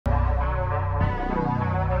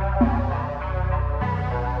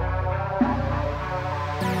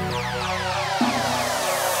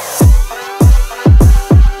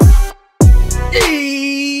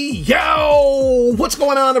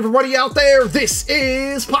going on, everybody out there? This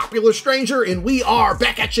is Popular Stranger, and we are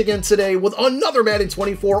back at you again today with another Madden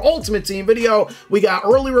 24 Ultimate Team video. We got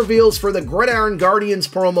early reveals for the Gridiron Guardians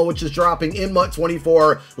promo, which is dropping in MUT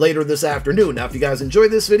 24 later this afternoon. Now, if you guys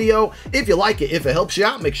enjoyed this video, if you like it, if it helps you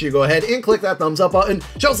out, make sure you go ahead and click that thumbs up button.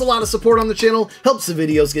 Shows a lot of support on the channel, helps the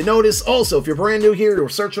videos get noticed. Also, if you're brand new here, you're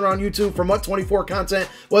searching on YouTube for MUT 24 content,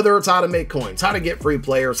 whether it's how to make coins, how to get free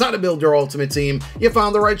players, how to build your ultimate team, you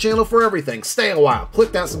found the right channel for everything. Stay a while, click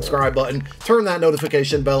that subscribe button, turn that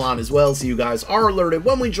notification bell on as well so you guys are alerted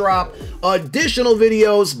when we drop additional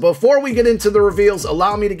videos. Before we get into the reveals,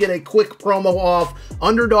 allow me to get a quick promo off.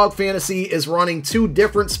 Underdog Fantasy is running two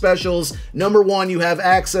different specials. Number one, you have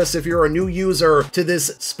access, if you're a new user, to this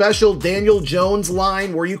special Daniel Jones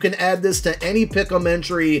line where you can add this to any pick'em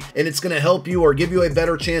entry and it's going to help you or give you a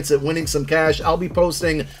better chance at winning some cash. I'll be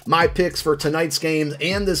posting my picks for tonight's games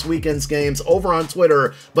and this weekend's games over on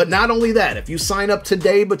Twitter. But not only that, if you sign up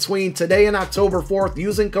today, between today and October 4th,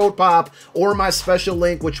 using code POP or my special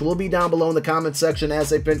link, which will be down below in the comment section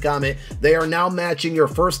as a pinned comment, they are now matching your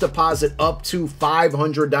first deposit up to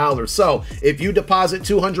 $500. So if you deposit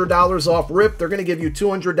 $200 off RIP, they're going to give you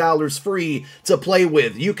 $200 free to play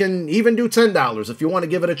with. You can even do $10 if you want to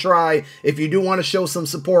give it a try. If you do want to show some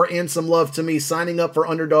support and some love to me, signing up for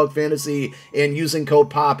Underdog Fantasy and using code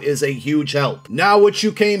POP is a huge help. Now, what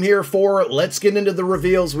you came here for, let's get into the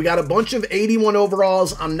reveals. We got a bunch of 81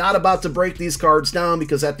 overalls. I'm not about to break these cards down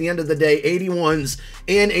because at the end of the day, 81s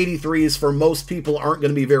and 83s for most people aren't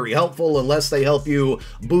going to be very helpful unless they help you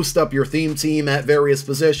boost up your theme team at various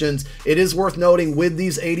positions. It is worth noting with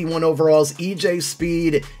these 81 overalls, EJ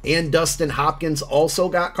Speed and Dustin Hopkins also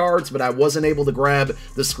got cards, but I wasn't able to grab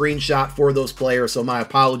the screenshot for those players, so my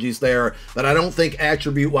apologies there. But I don't think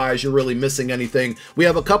attribute-wise you're really missing anything. We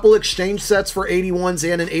have a couple exchange sets for 81s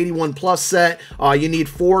and an 81 plus set. You need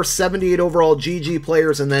 4 78 overall GG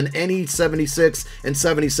players and then any 76 and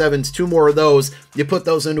 77s, 2 more of those. You put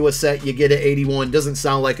those into a set, you get an 81. Doesn't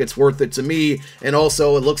sound like it's worth it to me. And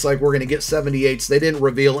also, it looks like we're going to get 78s. They didn't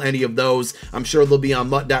reveal any of those. I'm sure they'll be on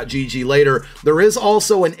MUT.gg later. There is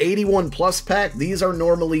also an 81 plus pack. These are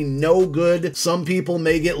normally no good. Some people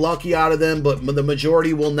may get lucky out of them, but the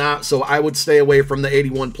majority will not. So I would stay away from the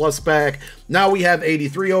 81 plus pack. Now we have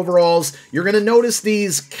 83 overalls. You're going to notice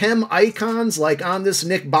these chem icons, like on this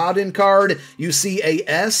Nick Bodden card, you see a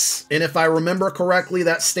S, and if I remember correctly,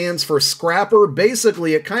 that stands for Scrapper.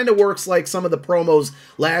 Basically, it kind of works like some of the promos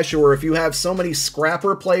last year, where if you have so many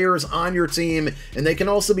Scrapper players on your team, and they can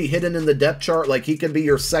also be hidden in the depth chart, like he could be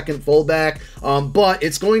your second fullback, but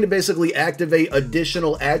it's going to basically activate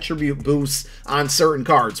additional attribute boosts on certain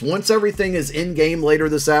cards. Once everything is in-game later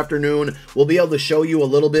this afternoon, we'll be able to show you a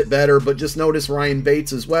little bit better, but just notice Ryan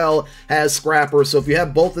Bates as well has Scrapper. So if you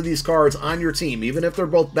have both of these cards on your team, even if they're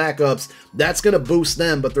both backups, that's going to boost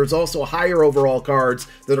them. But there's also higher overall cards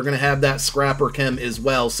that are going to have that Scrapper chem as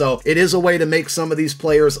well. So it is a way to make some of these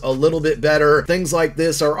players a little bit better. Things like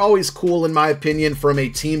this are always cool, in my opinion, from a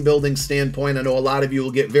team building standpoint. I know a lot of you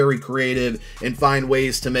will get very creative and find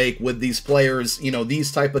ways to make with these players, you know,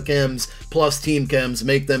 these type of chems plus team chems,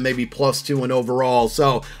 make them maybe +2 in overall.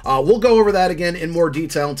 So we'll go over that again in more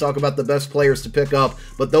detail and talk about the best players to pick up,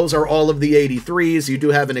 but those are all of the 83s. You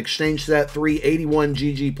do have an exchange set. 3 81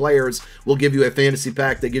 GG players will give you a fantasy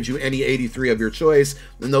pack that gives you any 83 of your choice,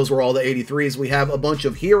 and those were all the 83s. We have a bunch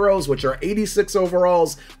of heroes, which are 86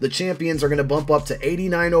 overalls. The champions are going to bump up to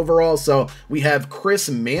 89 overalls. So we have Chris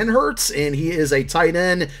Manhertz, and he is a tight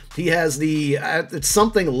end. He has the it's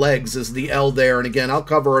something legs is the L there, and again, I'll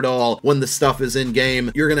cover it all when the stuff is in game.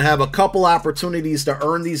 You're going to have a couple opportunities to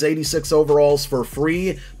earn these 86 overalls for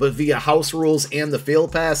free, but via house rules and the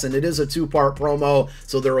field pass, and it is a 2-part promo,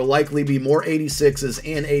 so there will likely be more 86s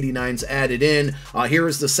and 89s added in. Here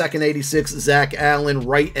is the second 86, Zach Allen,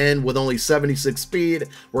 right end with only 76 speed.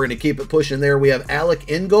 We're going to keep it pushing there. We have Alec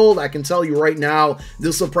Ingold. I can tell you right now,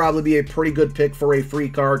 this will probably be a pretty good pick for a free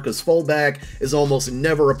card because fullback is almost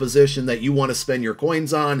never a position that you want to spend your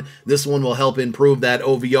coins on. This one will help improve that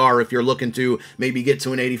OVR if you're looking to maybe get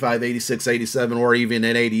to an 85, 86, 87, or even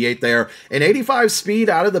an 88 there. An 85 speed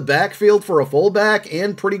out of the backfield for a fullback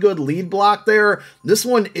and pretty good lead block there. This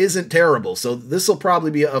one isn't terrible, so this will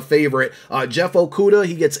probably be a favorite. Jeff Okuda,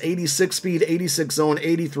 he gets 86 speed, 86 zone,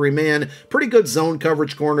 83 man. Pretty good zone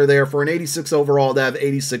coverage corner there for an 86 overall to have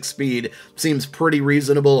 86 speed. Seems pretty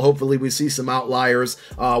reasonable. Hopefully we see some outliers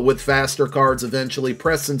with faster cards eventually.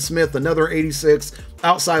 Preston Smith, another 86.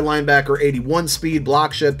 outside linebacker, 81 speed,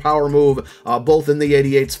 block shed, power move, both in the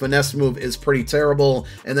 88's finesse move is pretty terrible.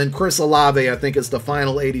 And then Chris Olave, I think, is the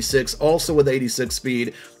final 86, also with 86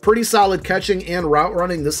 speed. Pretty solid catching and route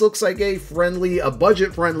running. This looks like a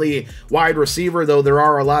budget-friendly wide receiver, though there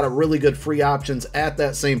are a lot of really good free options at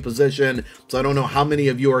that same position, so I don't know how many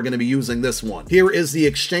of you are going to be using this one. Here is the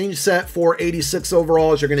exchange set for 86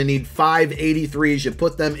 overalls. You're going to need 5 83s. You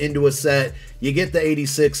put them into a set, you get the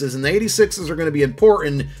 86s, and the 86s are going to be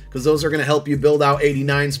important because those are going to help you build out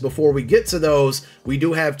 89s. Before we get to those, we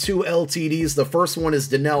do have 2 LTDs. The first one is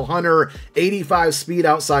Donnell Hunter, 85 speed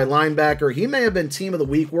outside linebacker. He may have been Team of the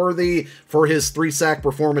Week worthy for his 3-sack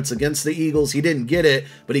performance against the Eagles. He didn't get it,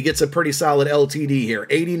 but he gets a pretty solid LTD here.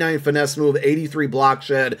 89 finesse move, 83 block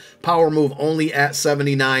shed, power move only at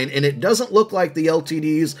 79, and it doesn't look like the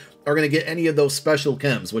LTDs are going to get any of those special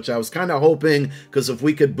chems, which I was kind of hoping, because if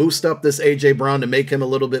we could boost up this A.J. Brown to make him a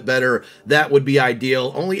little bit better, that would be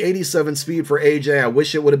ideal. Only 87 speed for A.J. I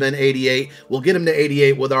wish it would have been 88. We'll get him to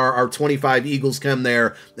 88 with our 25 Eagles chem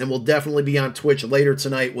there, and we'll definitely be on Twitch later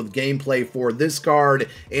tonight with gameplay for this card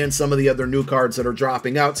and some of the other new cards that are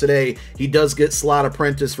dropping out today. He does get Slot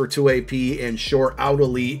Apprentice for 2 AP and Short Out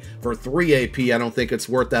Elite for 3 AP. I don't think it's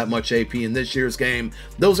worth that much AP in this year's game.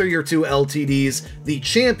 Those are your 2 LTDs. The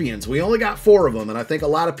champion, we only got 4 of them, and I think a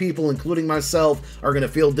lot of people, including myself, are going to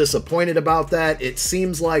feel disappointed about that. It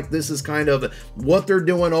seems like this is kind of what they're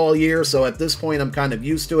doing all year, so at this point I'm kind of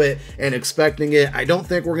used to it and expecting it. I don't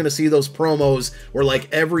think we're going to see those promos where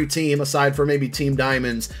like every team, aside from maybe Team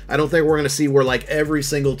Diamonds, I don't think we're going to see where like every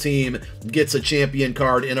single team gets a champion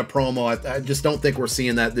card in a promo. I just don't think we're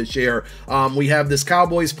seeing that this year. We have this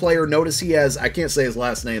Cowboys player. Notice he has, I can't say his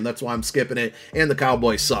last name, that's why I'm skipping it, and the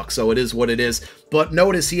Cowboys suck, so it is what it is. But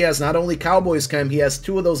notice he has not only Cowboys chem, he has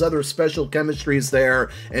 2 of those other special chemistries there,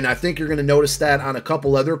 and I think you're going to notice that on a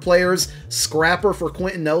couple other players. Scrapper for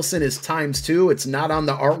Quentin Nelson is ×2. It's not on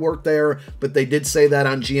the artwork there, but they did say that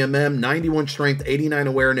on GMM. 91 strength, 89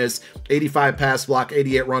 awareness, 85 pass block,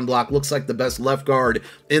 88 run block. Looks like the best left guard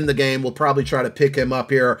in the game. We'll probably try to pick him up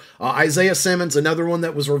here. Isaiah Simmons, another one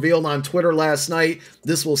that was revealed on Twitter last night.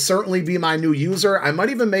 This will certainly be my new user. I might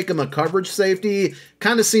even make him a coverage safety.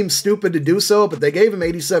 Kind of seems stupid to do so, but they gave him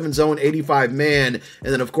 87 zone, 85 man,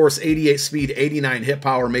 and then of course 88 speed, 89 hit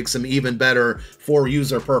power makes him even better for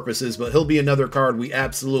user purposes, but he'll be another card we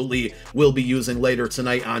absolutely will be using later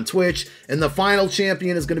tonight on Twitch. And the final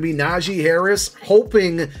champion is going to be Najee Harris,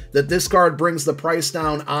 hoping that this card brings the price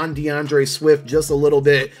down on DeAndre Swift just a little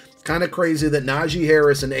bit. Kind of crazy that Najee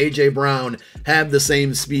Harris and A.J. Brown have the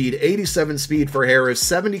same speed. 87 speed for Harris,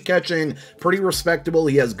 70 catching, pretty respectable.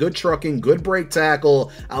 He has good trucking, good break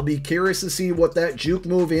tackle. I'll be curious to see what that juke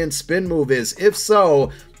move and spin move is. If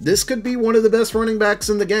so, this could be one of the best running backs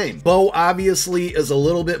in the game. Bo obviously is a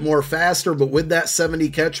little bit more faster, but with that 70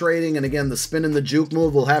 catch rating, and again, the spin and the juke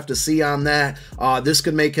move, we'll have to see on that. This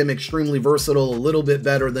could make him extremely versatile, a little bit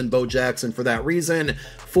better than Bo Jackson for that reason.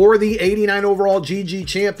 For the 89 overall GG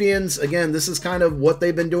champions, again, this is kind of what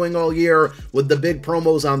they've been doing all year with the big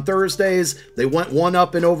promos on Thursdays. They went 1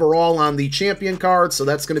 up in overall on the champion card, so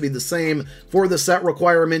that's going to be the same for the set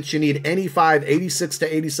requirements. You need any 5 86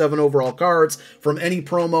 to 87 overall cards from any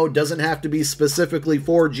promo. Doesn't have to be specifically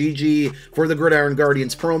for GG for the Gridiron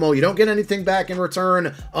Guardians promo. You don't get anything back in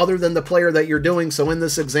return other than the player that you're doing. So in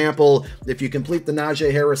this example, if you complete the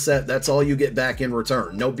Najee Harris set, that's all you get back in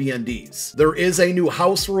return. No BNDs. There is a new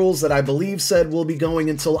house rules that I believe said will be going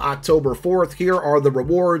until October 4th. Here are the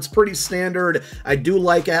rewards. Pretty standard. I do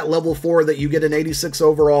like at level 4 that you get an 86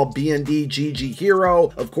 overall BND GG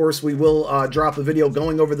hero. Of course, we will drop a video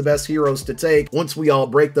going over the best heroes to take once we all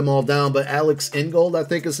break them all down. But Alex Ingold, I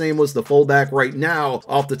think his name was, the fullback right now,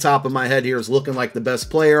 off the top of my head here, is looking like the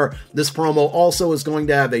best player. This promo also is going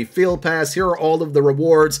to have a field pass. Here are all of the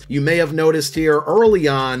rewards. You may have noticed here early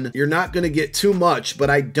on, you're not going to get too much,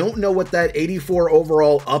 but I don't know what that 84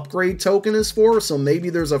 overall upgrade token is for, so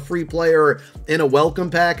maybe there's a free player in a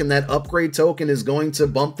welcome pack and that upgrade token is going to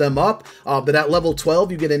bump them up. But at level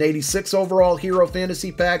 12, you get an 86 overall hero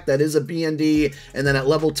fantasy pack. That is a BND. And then at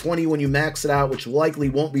level 20, when you max it out, which likely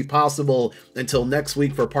won't be possible until next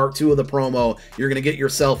week for part 2 of the promo, you're going to get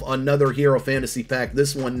yourself another hero fantasy pack,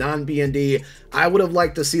 this one non-BND. I would have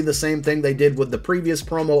liked to see the same thing they did with the previous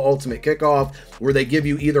promo, Ultimate Kickoff, where they give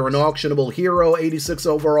you either an auctionable hero 86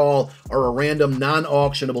 overall or a random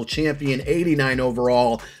non-auctionable champion 89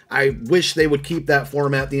 overall. I wish they would keep that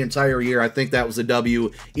format the entire year. I think that was a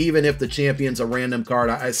W. Even if the champion's a random card,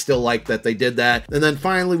 I still like that they did that. And then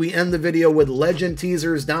finally, we end the video with legend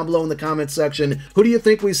teasers down below in the comment section. Who do you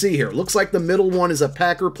think we see here? Looks like the middle one is a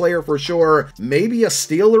Packer player for sure. Maybe a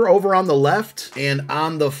Steeler over on the left. And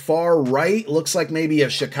on the far right, looks like maybe a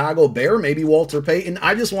Chicago Bear, maybe Walter Payton.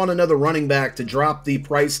 I just want another running back to drop the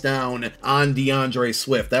price down on DeAndre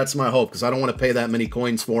Swift. That's my hope, because I don't want to pay that many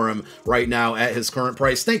coins for him right now at his current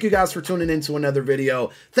price. Thank you guys for tuning in to another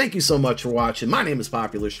video. Thank you so much for watching. My name is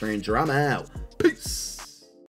Popular Stranger. I'm out. Peace.